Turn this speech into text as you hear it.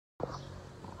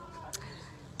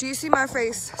Do you see my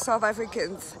face, South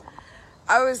Africans?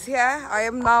 I was here, I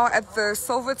am now at the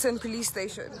Silverton police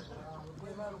station,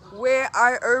 where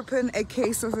I open a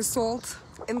case of assault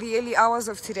in the early hours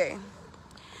of today.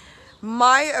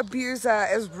 My abuser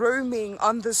is roaming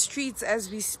on the streets as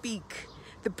we speak.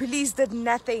 The police did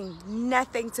nothing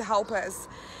to help us.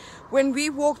 When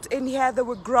we walked in here, they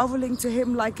were groveling to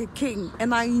him like a king,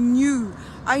 and I knew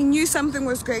something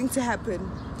was going to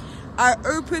happen. I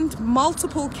opened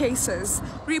multiple cases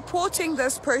reporting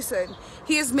this person.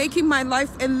 He is making my life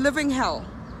a living hell.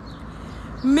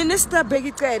 Minister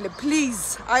Begitele,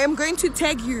 please, I am going to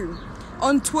tag you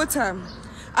on Twitter.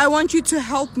 I want you to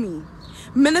help me.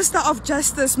 Minister of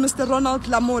Justice, Mr. Ronald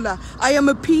Lamola, I am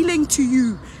appealing to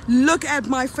you. Look at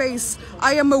my face.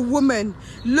 I am a woman.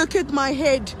 Look at my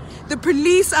head. The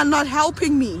police are not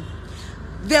helping me.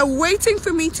 They're waiting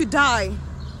for me to die.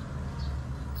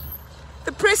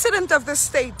 The president of the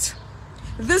state,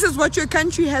 this is what your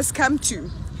country has come to.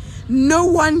 No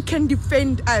one can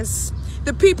defend us.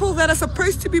 The people that are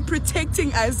supposed to be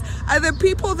protecting us are the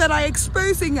people that are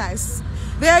exposing us.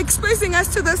 They are exposing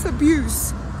us to this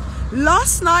abuse.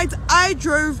 Last night, I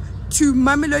drove to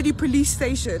Mamelodi police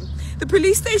station. The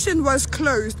police station was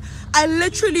closed. I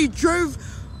literally drove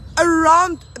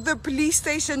around the police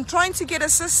station trying to get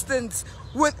assistance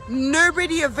with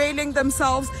nobody availing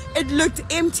themselves. It looked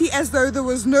empty as though there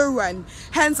was no one.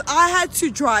 Hence, I had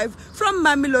to drive from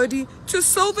Mamelodi to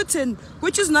Silverton,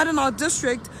 which is not in our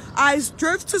district. I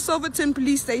drove to Silverton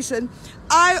police station.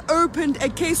 I opened a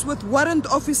case with Warrant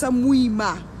Officer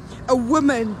Muima, a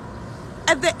woman,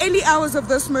 at the early hours of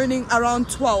this morning around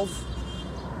 12.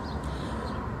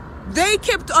 They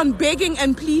kept on begging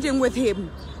and pleading with him.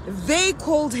 They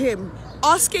called him,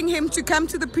 asking him to come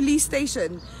to the police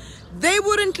station. They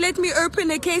wouldn't let me open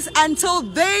a case until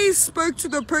they spoke to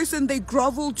the person they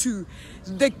groveled to,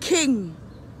 the king.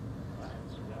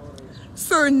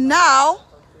 So now,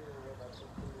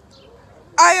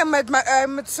 I'm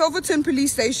at Silverton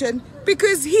police station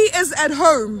because he is at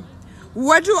home.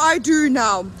 What do I do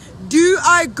now? Do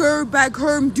I go back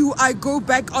home? Do I go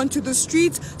back onto the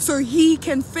streets so he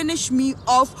can finish me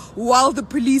off while the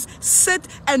police sit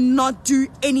and not do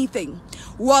anything?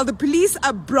 While the police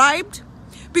are bribed?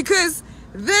 Because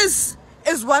this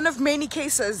is one of many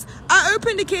cases. I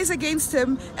opened a case against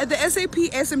him at the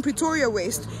SAPS in Pretoria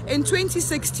West in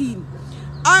 2016.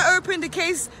 I opened a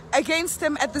case against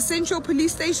him at the Central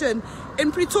Police Station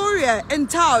in Pretoria, in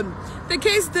town. The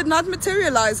case did not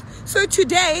materialize. So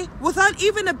today, without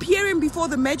even appearing before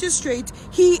the magistrate,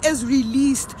 he is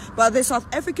released by the South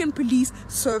African Police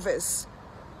Service.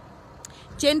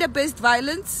 Gender-based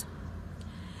violence.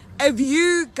 If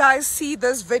you guys see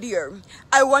this video,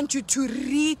 I want you to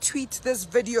retweet this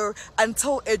video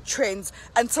until it trends,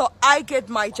 until I get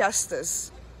my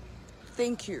justice.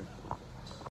 Thank you.